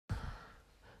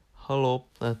Halló,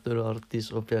 þetta eru Arndís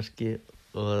og Bjarki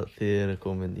og þið eru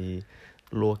komin í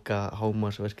loka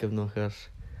hámarksverkefni okkar. Í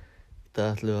dag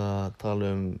ætlum við að tala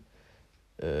um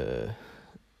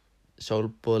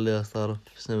sjálfboðaliðastarf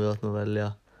sem við ætlum að velja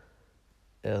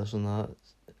eða svona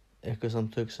eitthvað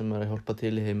samtök sem er að hjálpa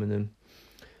til í heiminum.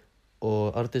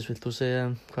 Og Arndís, vilt þú segja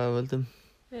hvað við völdum?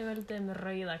 Við völdum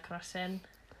rauða krossin.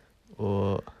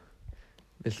 Og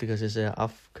viltu kannski segja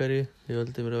af hverju við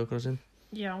völdum rauða krossin?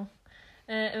 Já,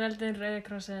 við völdum rauða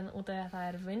krossin út af að það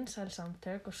er vinsæl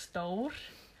samtök og stór.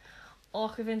 Og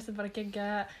okkur finnst það bara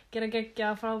gera geggja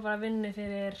frábæra vinnu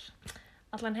fyrir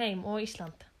allan heim og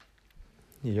Ísland.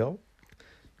 Já.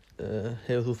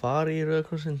 Hefur þú farið í rauða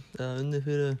krossin eða unnið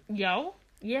fyrir þau? Já,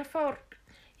 ég fór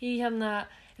í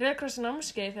rauða krossin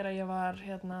námskeið þegar ég var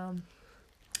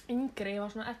yngri. Ég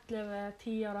var svona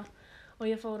 11-10 ára og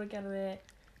ég fór og gerði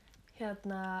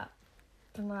svona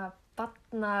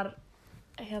barnar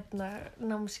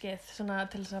námskeið svona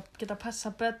til þess að geta passa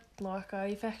börn og eitthvað.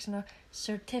 Ég fekk svona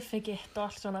certificate og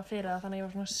allt svona fyrir það, þannig að ég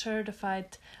var svona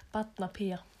certified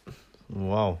barnapía.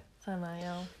 Vá. Þannig að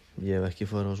já. Ég hef ekki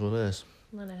farið á svoleiðis.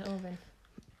 Nei, óvinn.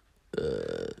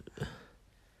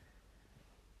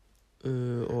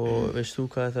 Og veist þú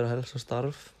hvað er þeirra helsta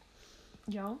starf?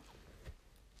 Já.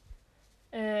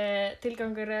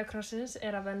 Tilgangur Rauða krossins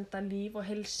er að vernda líf og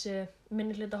heilsu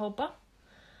minnihlutahópa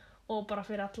og bara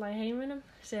fyrir alla í heiminum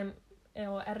sem er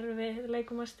á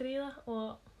erfiðleikum að stríða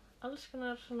og alls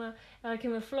konar svona, ef það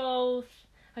kemur flóð,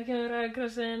 það kemur Rauða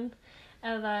krossinn,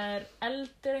 ef það er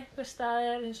eldur einhver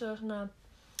staðar eins og svona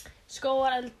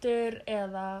skógareldur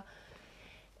eða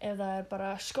ef það er bara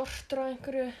skortur á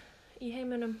einhverju í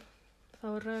heiminum, þá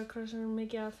er Rauða krossinn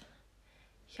mikið að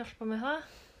hjálpa með það.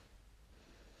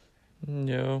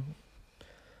 Já.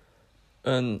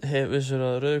 En vissir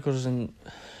að Rauða krossinn,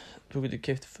 þú getur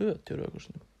keypt föt í Rauða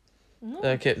krossinum? Nú.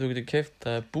 Eða þú getur keypt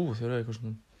búð í Rauða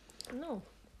krossinum? Nú.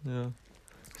 Já.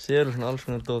 Sér svona alls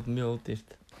konar dót mjög ódýrt.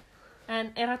 En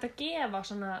er hægt að gefa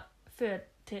svona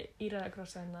föt í Rauða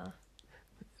krossinn eða?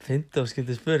 Fyndi og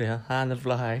skyldi spyrja, það er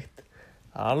nefnilega hægt.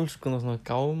 Alls konar svona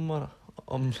gámar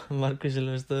á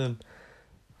margvísilegum stöðum.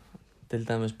 Til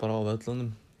dæmis bara á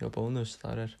völlunum, hjá Bónus,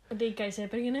 þar er. Og líka í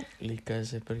Seyðberginu? Líka í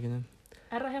Seyðberginu.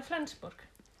 Er það hjá Flensborg?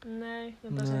 Nei, það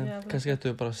er bara að segja það. Kannski ættum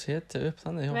við bara að setja upp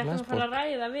þannig hjá Flensborg. Við ætlum að fara að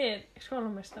ræða við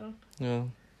skólameistarann. Já,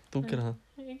 þú gerir það.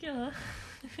 Ég gera það.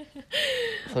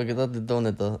 Þá geta allir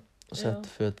donatað og sett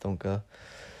föt þangað.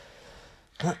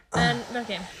 En,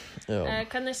 Bjarki,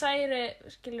 hvernig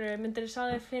myndir þið sá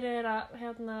þig fyrir að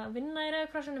vinna í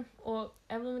Rauða krossinum? Og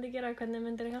ef þú myndir gera það, hvernig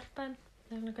myndir þið hjálpa þeim?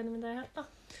 Hvernig myndir þið hjálpa?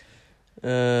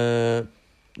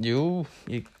 Jú,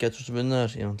 ég get svo sem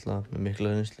vinnaður. Ég er náttúrulega með mikla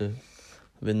reynslu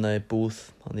vinna í búð,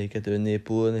 þannig ég geti unnið í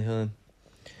búðinni hjá þeim.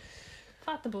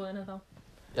 Fatabúðinni þá?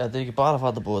 Já, þetta er ekki bara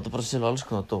fatabúð, þetta er bara að selja alls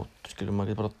konar dót.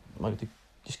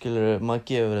 Maður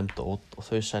gefur þeim dót og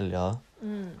þau selja það.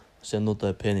 Sem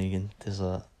notaði peninginn til þess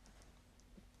að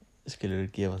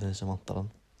gefa þeim sem vantar hann.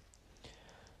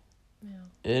 Já.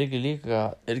 Er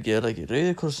það ekki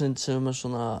Rauði krossinn sem er með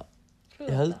svona,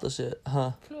 ég held að sé,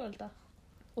 Flugelda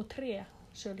og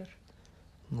trésölur.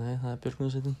 Nei, það er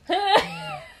björgunarsveitin.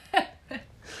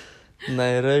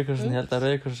 Nei, Rauði krossinn, ég held að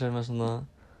Rauði krossinn er með svona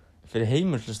fyrir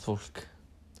heimilislaust fólk.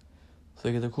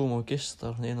 Þau geta koma og gista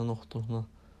eina nótt og svona.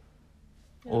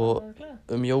 Já, og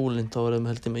jólin þá erum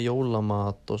við held ég með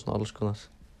jólamat og svona alls konar.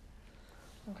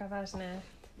 Og hvað það er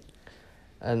sniðugt?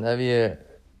 En ef ég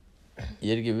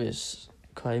er ekki viss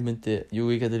hvað ég myndi,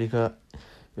 ég geti líka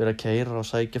verið að keyra og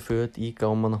sækja föt í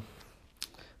gámana.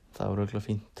 Það var örugglega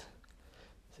fínt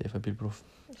þegar ég fæ bílpróf.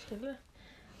 Ég skilði.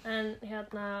 En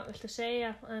viltu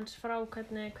segja aðeins frá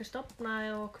hver stofnaði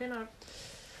og hvenær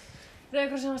Rauði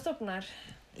krossinn var stofnaður?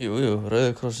 Jú,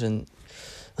 Rauði krossinn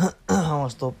hann var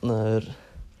stofnaður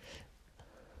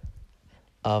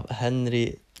af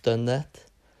Henry Dunnett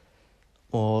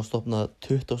og stofnað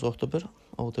 20. október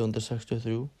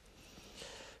 1863.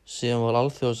 Síðan var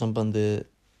alþjóðasambandið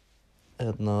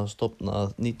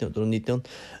stofnað 1919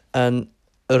 en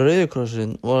Rauði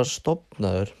krossinn var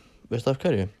stofnaður, veistu af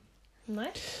hverju?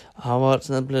 Nei. Hann var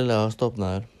nefnilega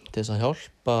stofnaður til þess að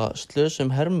hjálpa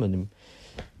slösum hermönnum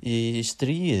í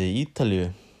stríði í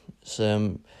Ítalíu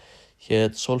sem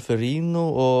hét Solferino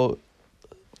og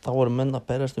þá voru menn að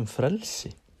berjast frelsi.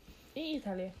 Í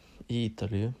Ítalíu? Í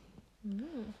Ítalíu.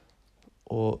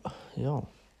 Og já.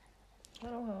 Það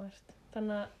er áhugavert.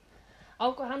 Þannig að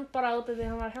ákvað hann bara út af því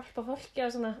hann var að hjálpa fólki og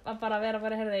svona að bara vera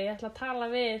heyrðu, ég ætla að tala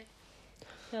við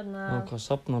Ákvað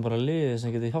safna bara liði sem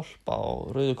geti hjálpa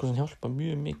og Rauði krossinn hjálpa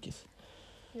mjög mikið.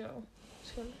 Já,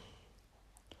 skilja.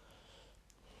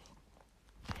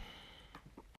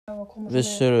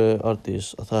 Vissirðu, Arndís,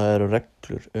 að það eru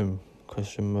reglur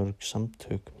hversu mörg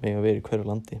samtök mega vera í hverju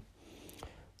landi?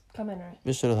 Hvað meinarðu?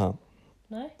 Vissirðu það?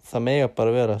 Nei. Það mega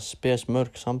bara vera spes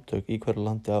mörg samtök í hverju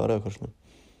landi af Rauða krossinum.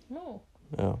 Nú?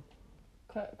 Já.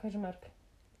 Hversu mörg?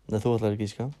 Nei, þú ætlar að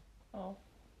gíska.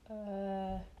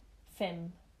 5.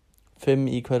 5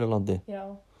 í hverju landi? Já.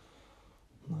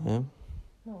 Nei.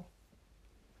 Nú.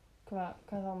 Hvað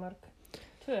þá mörg?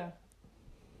 2?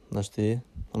 Næstu því.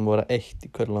 Það má vera 1 í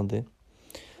hverju landi.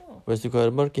 Nú. Veistu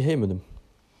hvað mörg í heiminum?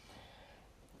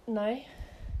 Nei.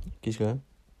 Gískaðu?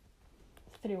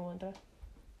 300.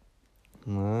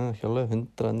 Nei, ekki alveg.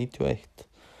 191.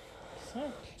 Sæl.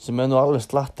 Sem nú alveg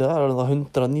slattið, það er það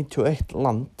 191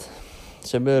 land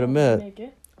sem eru með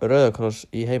Mikið. Rauða kross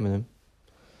í heiminum.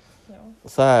 Já. Og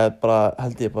það er bara,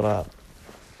 held ég bara,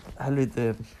 helviti,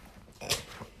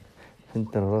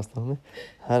 hundar að rasta á mig.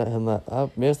 Mér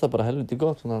finnst það bara helviti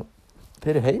gott svona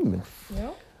fyrir heiminn. Já.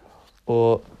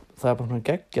 Og það er bara svona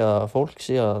geggjað að fólk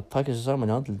sé að taka sér saman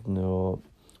í andlitinu og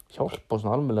hjálpa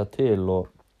svona almennilega til og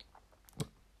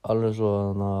alveg svo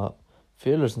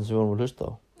félagsinn sem við vorum að hlusta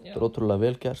á. Já. Það er ótrúlega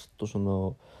vel gert og svona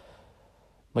og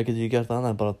maður getur ekki gert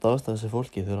annað en bara að dásta þessi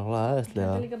fólki, þau eru alveg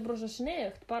eðislega. Þetta er líka bara svo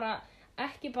sniðugt, bara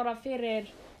ekki bara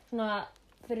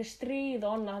fyrir stríð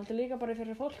og annað, heldur líka bara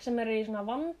fyrir fólk sem eru í svona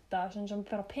vanda, sem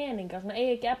fyrir peninga, svona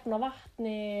eigi ekki efni á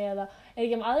vatni eða eigi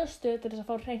ekki aðstöð til þess að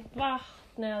fá hreint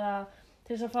vatn eða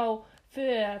til þess að fá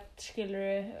föt,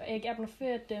 skilurðu, eigi ekki efni á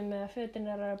fötum eða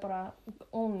fötin eru bara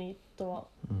ónýt og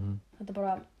þetta er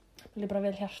bara, líka bara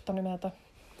vel hjartanu með þetta.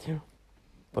 Já,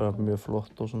 bara mjög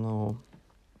flott og svona og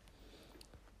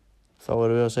þá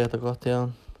erum við að segja þetta gott hérna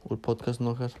úr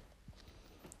podcastinu okkar.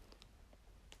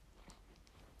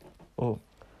 Og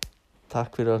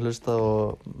takk fyrir að hlusta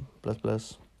og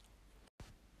bless.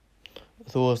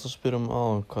 Þú varst að spyrja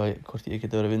hvort ég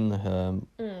geti verið að vinna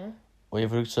hérna. Og ég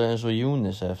fyrir að segja eins og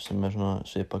UNICEF sem er svona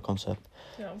svipað koncept.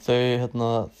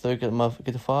 Maður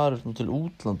getur farið til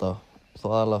útlanda, þá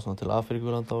aðalega svona til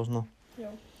Afríkulanda og svona.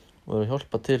 Já. Og verið að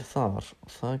hjálpa til þar.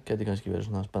 Það geti kannski verið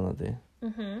svona spennandi.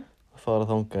 Að fara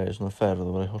þangað í svona ferð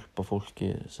og vera að hjálpa fólki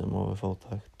sem á við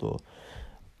fátækt og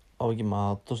á ekki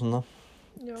mat og svona.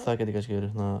 Já. Það geti kannski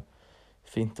verið svona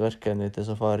fínt verkefni til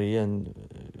þess að fara í, en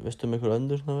veistu einhver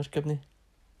önnur svona verkefni?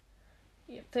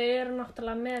 Þau eru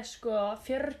náttúrulega með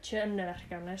 40 önnur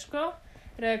verkefni,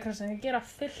 Rauði krossinn, þau gera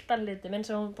fullt af hlutum eins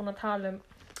og hún er búin að tala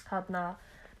þarna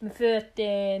með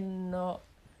fötin og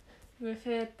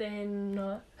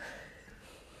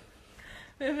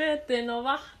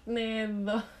vatnið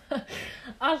og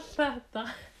allt þetta.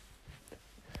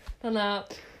 Þannig að